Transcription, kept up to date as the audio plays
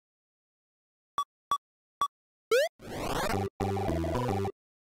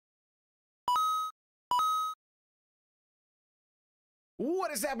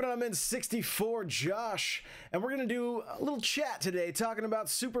What is happening? I'm in 64 Josh, and we're gonna do a little chat today talking about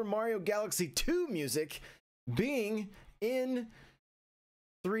Super Mario Galaxy 2 music being in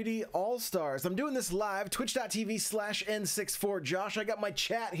 3D All-Stars. I'm doing this live, twitch.tv/n64josh. I got my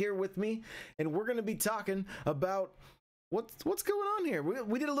chat here with me, and we're gonna be talking about what's going on here.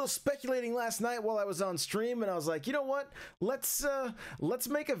 We did a little speculating last night while I was on stream, and I was like, you know what? Let's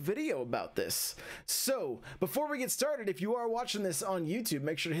make a video about this. So before we get started, if you are watching this on YouTube,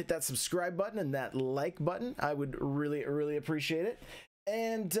 make sure to hit that subscribe button and that like button. I would really appreciate it.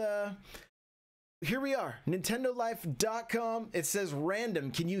 And here we are, nintendolife.com. It says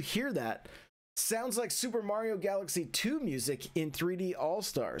random. Can you hear that? Sounds like Super Mario Galaxy 2 music in 3D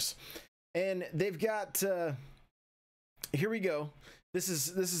All-Stars. And they've got here we go. This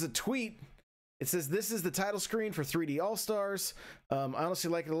is a tweet. It says, this is the title screen for 3D All-Stars. I honestly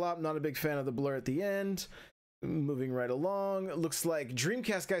like it a lot. I'm not a big fan of the blur at the end. Moving right along. It looks like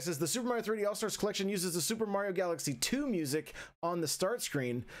Dreamcast guy says, the Super Mario 3D All-Stars collection uses the Super Mario Galaxy 2 music on the start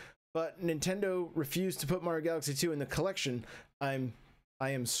screen, but Nintendo refused to put Mario Galaxy 2 in the collection. I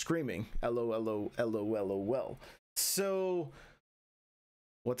am screaming. LOL. So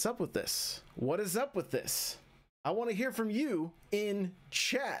what's up with this? What is up with this? I want to hear from you in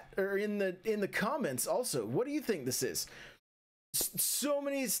chat or in the comments also. What do you think this is? So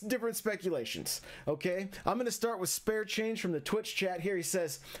many different speculations. Okay, I'm going to start with Spare Change from the Twitch chat here. He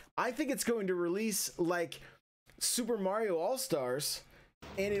says, I think it's going to release like Super Mario All-Stars,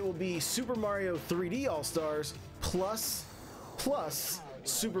 and it will be Super Mario 3D All-Stars plus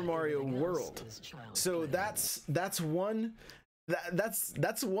Super Mario World. So that's one.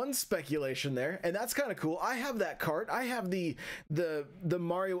 That's one speculation there, and that's kind of cool. I have that cart. I have the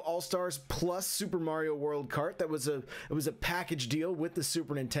Mario All-Stars plus Super Mario World cart. It was a package deal with the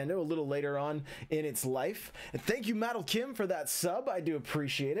Super Nintendo a little later on in its life. And thank you, Maddle Kim, for that sub. I do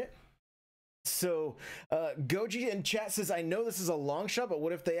appreciate it. So Goji in chat says, I know this is a long shot, but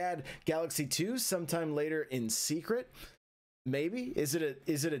what if they add Galaxy 2 sometime later in secret? Maybe. Is it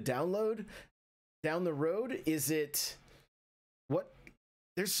a download down the road? Is it what?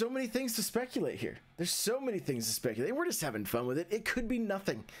 There's so many things to speculate here. There's so many things to speculate. We're just having fun with it. It could be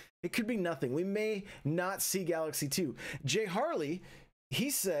nothing. It could be nothing. We may not see Galaxy 2. Jay Harley, he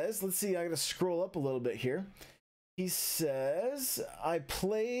says, let's see, I gotta scroll up a little bit here. He says, I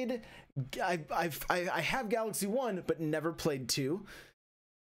have Galaxy 1, but never played 2.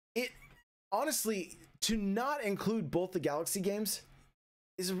 It honestly, to not include both the Galaxy games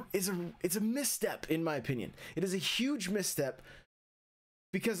is a misstep, in my opinion. It is a huge misstep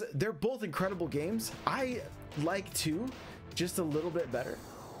because they're both incredible games. I like 2 just a little bit better.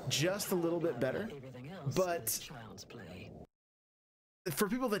 But for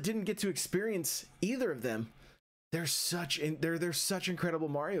people that didn't get to experience either of them, they're such incredible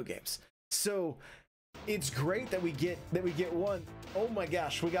Mario games. So it's great that we get one. Oh my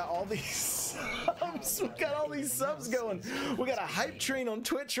gosh, we got all these subs. We got all these subs going. We got a hype train on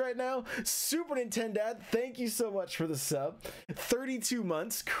Twitch right now. Super Nintendo, thank you so much for the sub. 32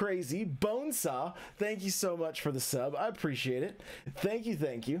 months, crazy. Bonesaw, thank you so much for the sub. I appreciate it. Thank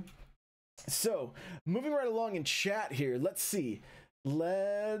you. So moving right along in chat here. Let's see.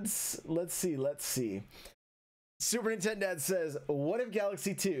 Super Nintendo says, what if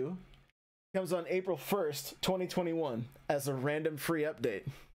Galaxy 2 comes on April 1st, 2021 as a random free update?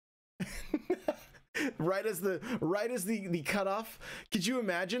 right as the cutoff. Could you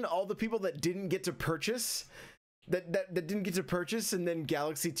imagine all the people that didn't get to purchase that didn't get to purchase, and then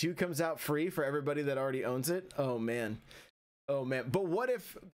Galaxy 2 comes out free for everybody that already owns it? Oh man. But what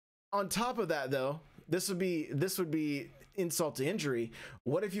if on top of that though, this would be insult to injury.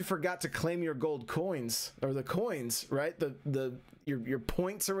 What if you forgot to claim your gold coins, or the coins, right? Your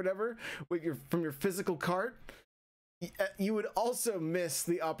points or whatever from your physical cart? You would also miss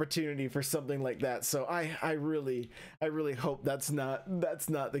the opportunity for something like that. So I really hope that's not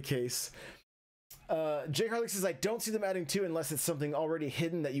the case. Jay Harley says, I don't see them adding 2 unless it's something already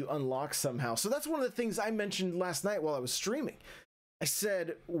hidden that you unlock somehow. So that's one of the things I mentioned last night while I was streaming. I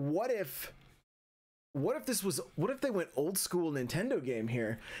said, what if they went old school Nintendo game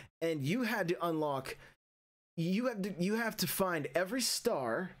here, and you had to unlock, you have to find every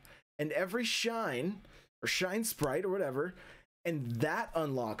star and every shine or shine sprite or whatever, and that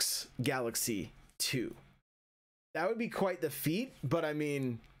unlocks Galaxy 2. That would be quite the feat, but I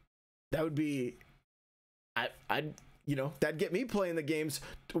mean, that would be, I'd that'd get me playing the games,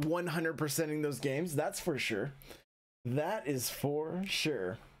 100%ing those games. That's for sure. That is for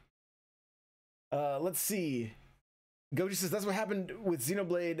sure. Let's see. Goji says that's what happened with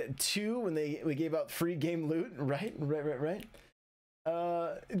Xenoblade 2 when we gave out free game loot. Right.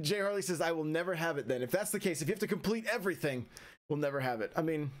 Jay Harley says I will never have it then. If that's the case, if you have to complete everything, we'll never have it. I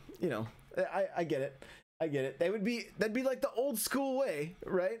mean, you know, I get it. I get it. That'd be like the old school way,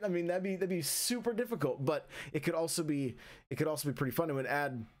 right? I mean, that'd be super difficult, but it could also be pretty fun. It would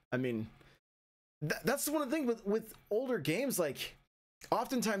add, I mean, that's one of the things with older games. Like,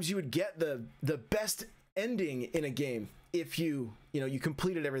 oftentimes you would get the best ending in a game if you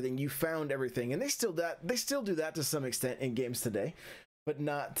completed everything, you found everything, and they still do that to some extent in games today, but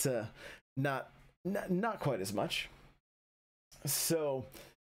not quite as much. So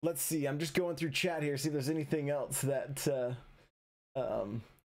let's see. I'm just going through chat here, see if there's anything else that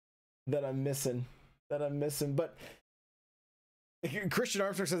I'm missing. But Christian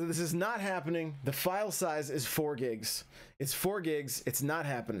Armstrong says that this is not happening. The file size is 4 gigs. It's 4 gigs. It's not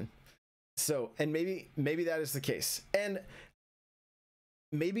happening. So, and maybe that is the case. And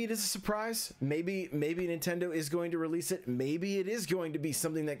maybe it is a surprise. Maybe Nintendo is going to release it. Maybe it is going to be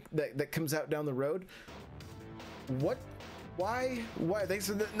something that comes out down the road. Why? Thanks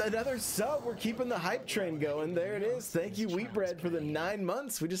for another sub. We're keeping the hype train going. There it is. Thank you, Wheatbread, for the 9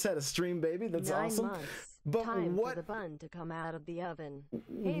 months. We just had a stream, baby. That's 9 awesome. Months. But Time for the bun to come out of the oven.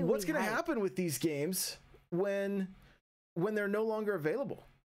 Hey, what's going to happen with these games when they're no longer available?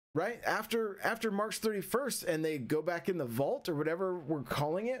 Right after March 31st, and they go back in the vault or whatever we're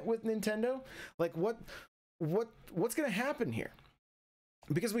calling it with Nintendo. Like what's going to happen here?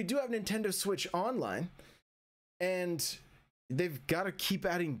 Because we do have Nintendo Switch Online, and they've got to keep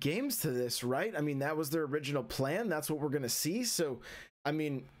adding games to this, right? I mean, that was their original plan. That's what we're going to see. So, I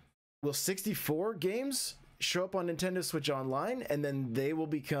mean, will 64 games show up on Nintendo Switch Online, and then they will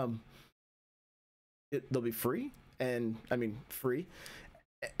become they'll be free, and I mean free.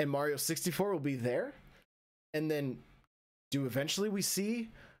 And Mario 64 will be there, and then do eventually we see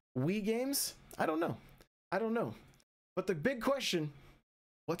Wii games? I don't know. But the big question,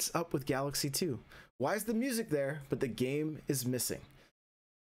 what's up with Galaxy 2? Why is the music there, but the game is missing?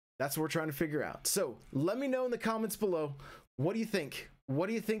 That's what we're trying to figure out. So let me know in the comments below. What do you think? What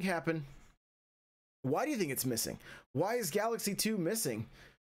do you think happened? Why do you think it's missing? Why is Galaxy 2 missing?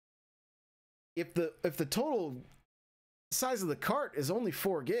 If the total size of the cart is only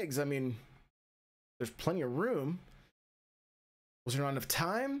 4 gigs, I mean, there's plenty of room. Was there not enough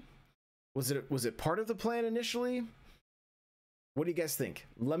time? Was it part of the plan initially? What do you guys think?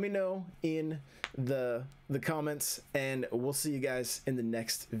 Let me know in the comments, and we'll see you guys in the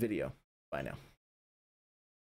next video. Bye now.